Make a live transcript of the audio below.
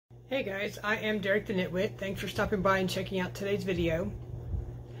Hey guys, I am Derek the Knitwit. Thanks for stopping by and checking out today's video.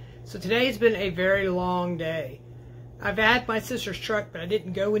 So today's been a very long day. I've had my sister's truck, but I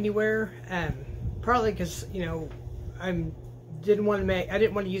didn't go anywhere. Partly because, I didn't want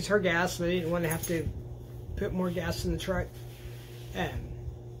to use her gas, and I didn't want to have to put more gas in the truck.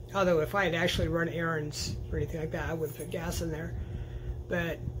 Although if I had actually run errands or anything like that, I would have put gas in there.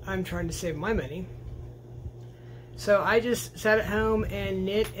 But I'm trying to save my money. So I just sat at home and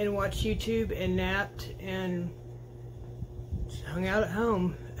knit and watched YouTube and napped and hung out at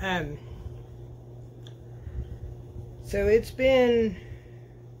home. So it's been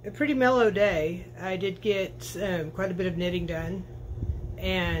a pretty mellow day. I did get quite a bit of knitting done.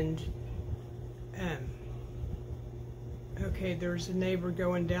 And, okay, there's a neighbor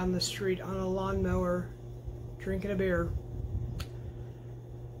going down the street on a lawnmower drinking a beer.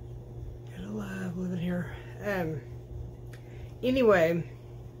 Get alive living here. Anyway,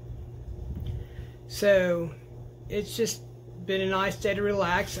 so it's just been a nice day to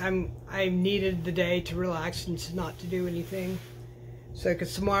relax. I needed the day to relax and to not to do anything. So,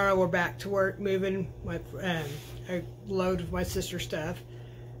 because tomorrow we're back to work, moving a load of my sister's stuff.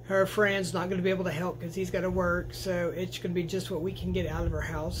 Her friend's not going to be able to help because he's got to work, so it's going to be just what we can get out of her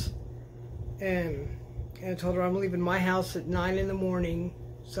house. And I told her I'm leaving my house at 9 in the morning.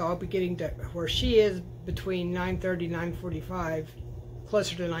 So I'll be getting to where she is between 9:30 and 9:45,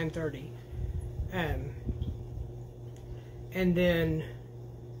 closer to 9:30. And then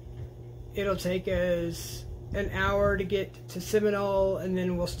it'll take us an hour to get to Seminole, and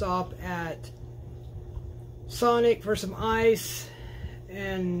then we'll stop at Sonic for some ice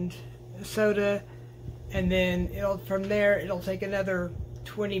and a soda, and then from there it'll take another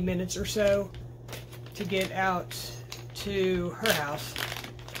 20 minutes or so to get out to her house.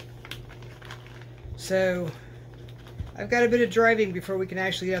 So I've got a bit of driving before we can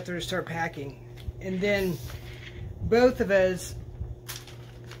actually get out there to start packing. And then both of us,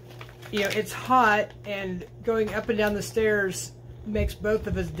 it's hot, and going up and down the stairs makes both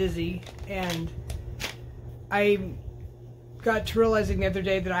of us dizzy. And I got to realizing the other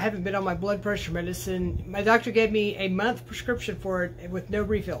day that I haven't been on my blood pressure medicine. My doctor gave me a month prescription for it with no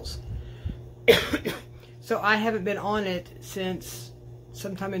refills. So I haven't been on it since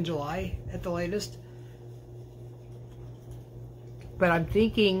sometime in July at the latest. But I'm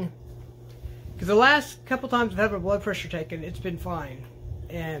thinking, because the last couple times I've had my blood pressure taken, it's been fine.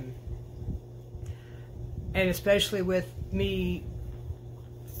 And especially with me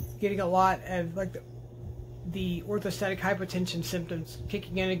getting a lot of like the orthostatic hypotension symptoms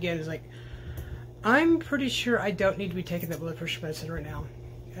kicking in again, is like, I'm pretty sure I don't need to be taking that blood pressure medicine right now.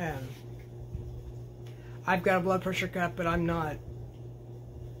 I've got a blood pressure cuff, but I'm not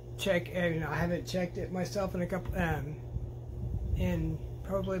I haven't checked it myself in a couple in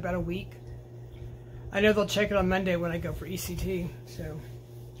probably about a week. I know they'll check it on Monday when I go for ECT, so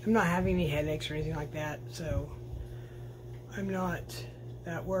I'm not having any headaches or anything like that, so I'm not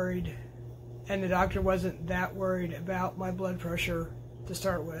that worried. And the doctor wasn't that worried about my blood pressure to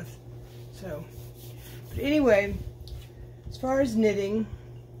start with. So, but anyway, as far as knitting,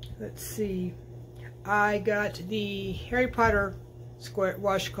 let's see. I got the Harry Potter square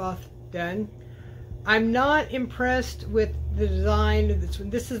washcloth done. I'm not impressed with the design.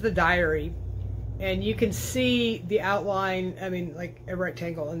 This is the diary, and you can see the outline, like a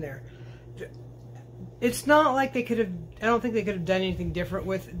rectangle in there. It's not like they could have, I don't think they could have done anything different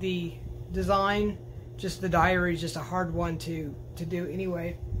with the design. Just the diary is just a hard one to do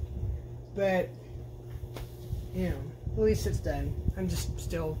anyway. But, at least it's done. I'm just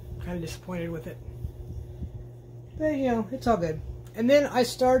still kind of disappointed with it. But, it's all good. And then I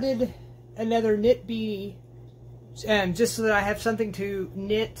started another knit bee, just so that I have something to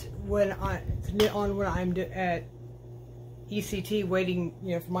knit when I'm at ECT, waiting,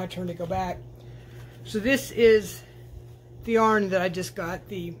 for my turn to go back. So this is the yarn that I just got,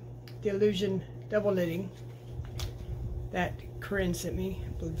 the Illusion double knitting that Corinne sent me.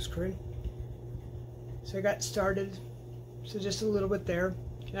 I believe it was Corinne. So I got started. So just a little bit there.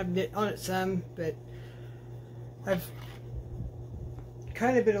 I've knit on it some, but I've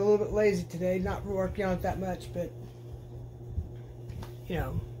kind of been a little bit lazy today, not working on it that much, but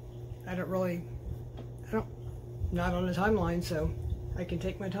not on a timeline, so I can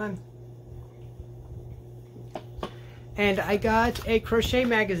take my time. And I got a crochet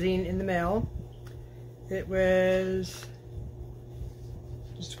magazine in the mail. It was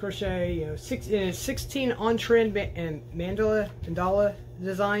just crochet, 16 on-trend and mandala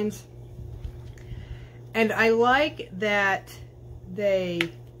designs. And I like that let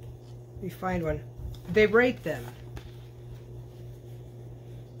me find one. They rate them.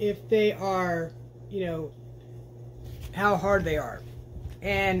 if they are, you know, how hard they are.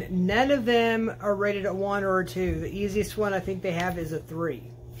 And none of them are rated a 1 or a 2. The easiest one I think they have is a 3.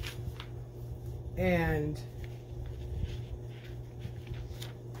 And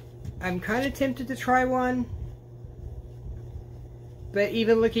I'm kind of tempted to try one. But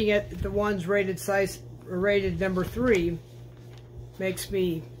even looking at the ones rated number 3 makes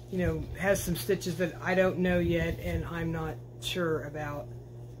me, you know, has some stitches that I don't know yet and I'm not sure about.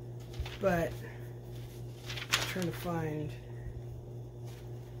 But I'm trying to find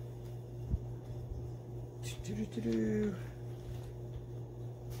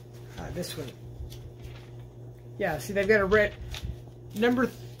this one. Yeah, see, they've got a red number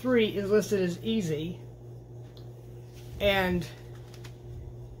 3 is listed as easy, and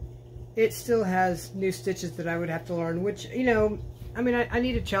it still has new stitches that I would have to learn, which, you know, I mean, I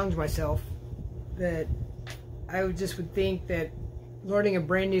need to challenge myself. That I would think that learning a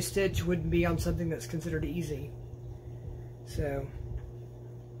brand new stitch wouldn't be on something that's considered easy. So,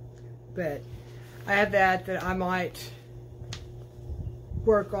 but I have that I might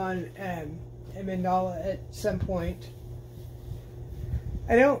work on a mandala at some point.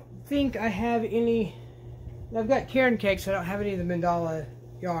 I don't think I have any. I've got Caron cakes. I don't have any of the mandala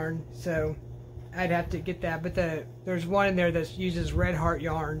yarn, so I'd have to get that. But there's one in there that uses Red Heart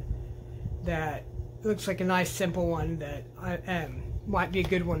yarn that looks like a nice simple one that might be a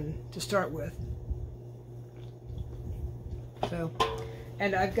good one to start with. So,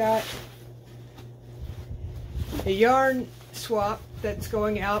 and I've got a yarn swap that's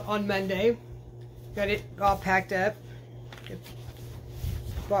going out on Monday. Got it all packed up. Get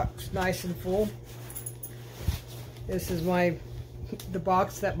the box nice and full. This is the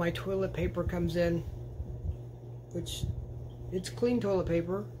box that my toilet paper comes in, which it's clean toilet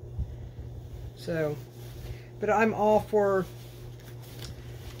paper. So, but I'm all for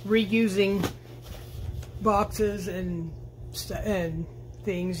reusing boxes and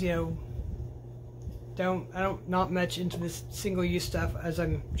things, you know. Not much into this single-use stuff as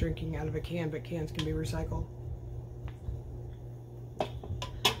I'm drinking out of a can, but cans can be recycled.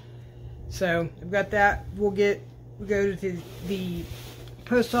 So I've got that. We'll go to the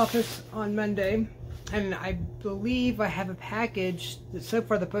post office on Monday, and I believe I have a package that so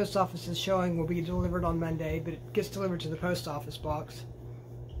far the post office is showing will be delivered on Monday, but it gets delivered to the post office box.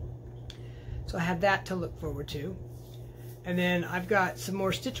 So I have that to look forward to. And then I've got some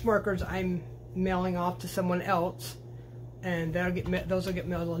more stitch markers I'm mailing off to someone else, and those will get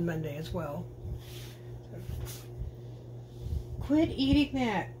mailed on Monday as well. So, quit eating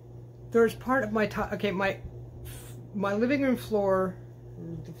that. There's part of my my living room floor,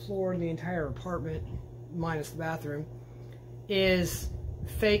 the floor in the entire apartment minus the bathroom, is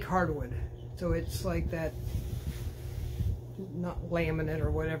fake hardwood. So it's like that, not laminate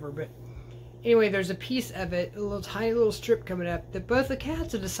or whatever, but anyway, there's a piece of it, a little tiny little strip coming up that both the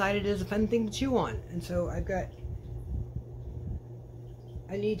cats have decided is a fun thing to chew on. And so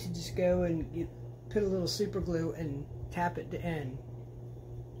I need to just go and put a little super glue and tap it and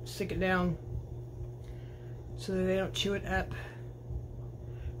stick it down so that they don't chew it up.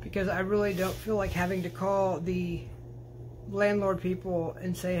 Because I really don't feel like having to call the landlord people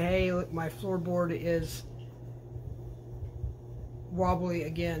and say, hey, look, my floorboard is wobbly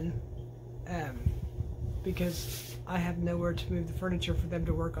again. Because I have nowhere to move the furniture for them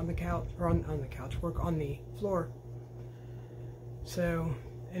to work on the couch, or on the couch, work on the floor. So,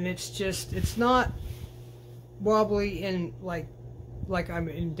 and it's not wobbly and like I'm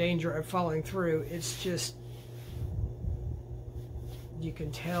in danger of falling through. It's just, you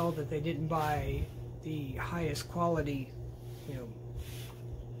can tell that they didn't buy the highest quality, you know,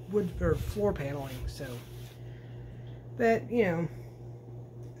 wood or floor paneling. So, but you know,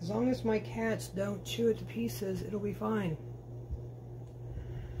 as long as my cats don't chew it to pieces, it'll be fine.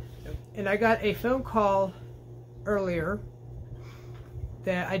 And I got a phone call earlier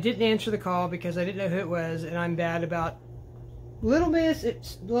that I didn't answer the call because I didn't know who it was, and I'm bad about Little Miss.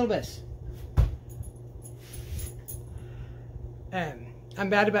 It's Little Miss. I'm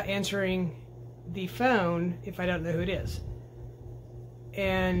bad about answering the phone if I don't know who it is.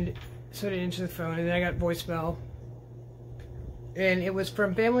 And so I didn't answer the phone, and then I got voicemail. And it was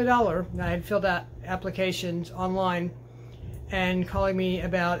from Family Dollar. I had filled out applications online and calling me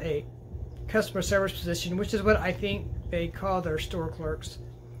about a customer service position, which is what I think they call their store clerks.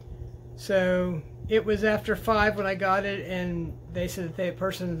 So it was after 5 when I got it, and they said that the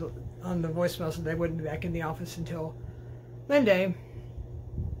person on the voicemail said they wouldn't be back in the office until Monday.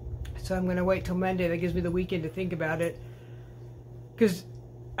 So I'm going to wait till Monday. That gives me the weekend to think about it. Because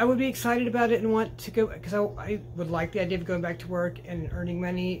I would be excited about it and want to go, because I would like the idea of going back to work and earning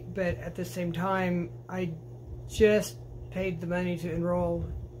money, but at the same time, I just paid the money to enroll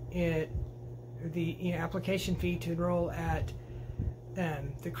in the application fee to enroll at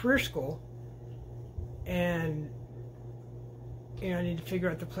the career school, and I need to figure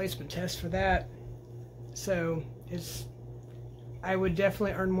out the placement test for that. So I would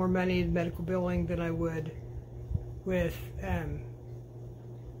definitely earn more money in medical billing than I would with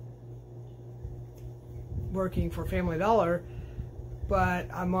working for Family Dollar, but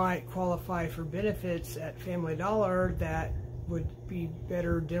I might qualify for benefits at Family Dollar that would be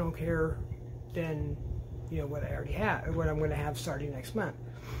better dental care than what I already have, or what I'm going to have starting next month.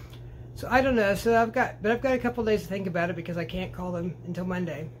 So I don't know. So I've got a couple days to think about it because I can't call them until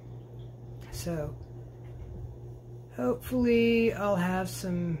Monday. So hopefully I'll have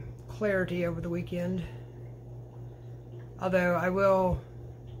some clarity over the weekend. Although I will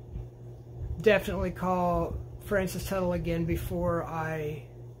definitely call Francis Tuttle again before I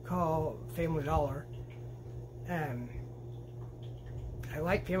call Family Dollar. I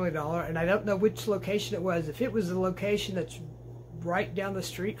like Family Dollar, and I don't know which location it was. If it was the location that's right down the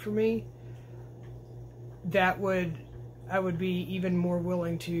street from me, I would be even more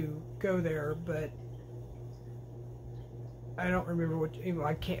willing to go there, but I don't remember what,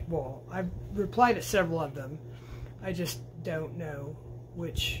 I can't, well, I've replied to several of them. I just don't know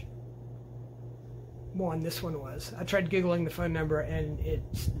which one this one was. I tried Googling the phone number and it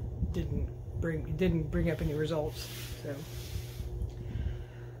didn't bring up any results. So,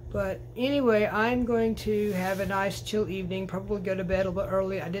 but anyway, I'm going to have a nice chill evening, probably go to bed a little bit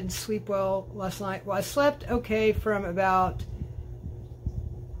early. I didn't sleep well last night. Well, I slept okay from about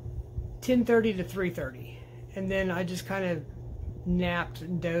 10:30 to 3:30, and then I just kind of napped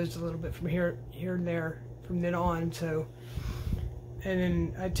and dozed a little bit from here and there from then on. So, and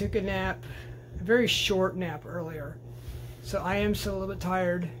then I took a nap, a very short nap earlier. So I am still a little bit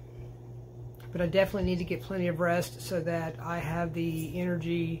tired, but I definitely need to get plenty of rest so that I have the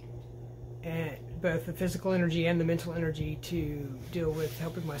energy, and both the physical energy and the mental energy, to deal with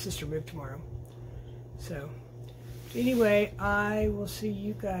helping my sister move tomorrow. So anyway, I will see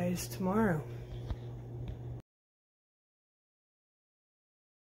you guys tomorrow.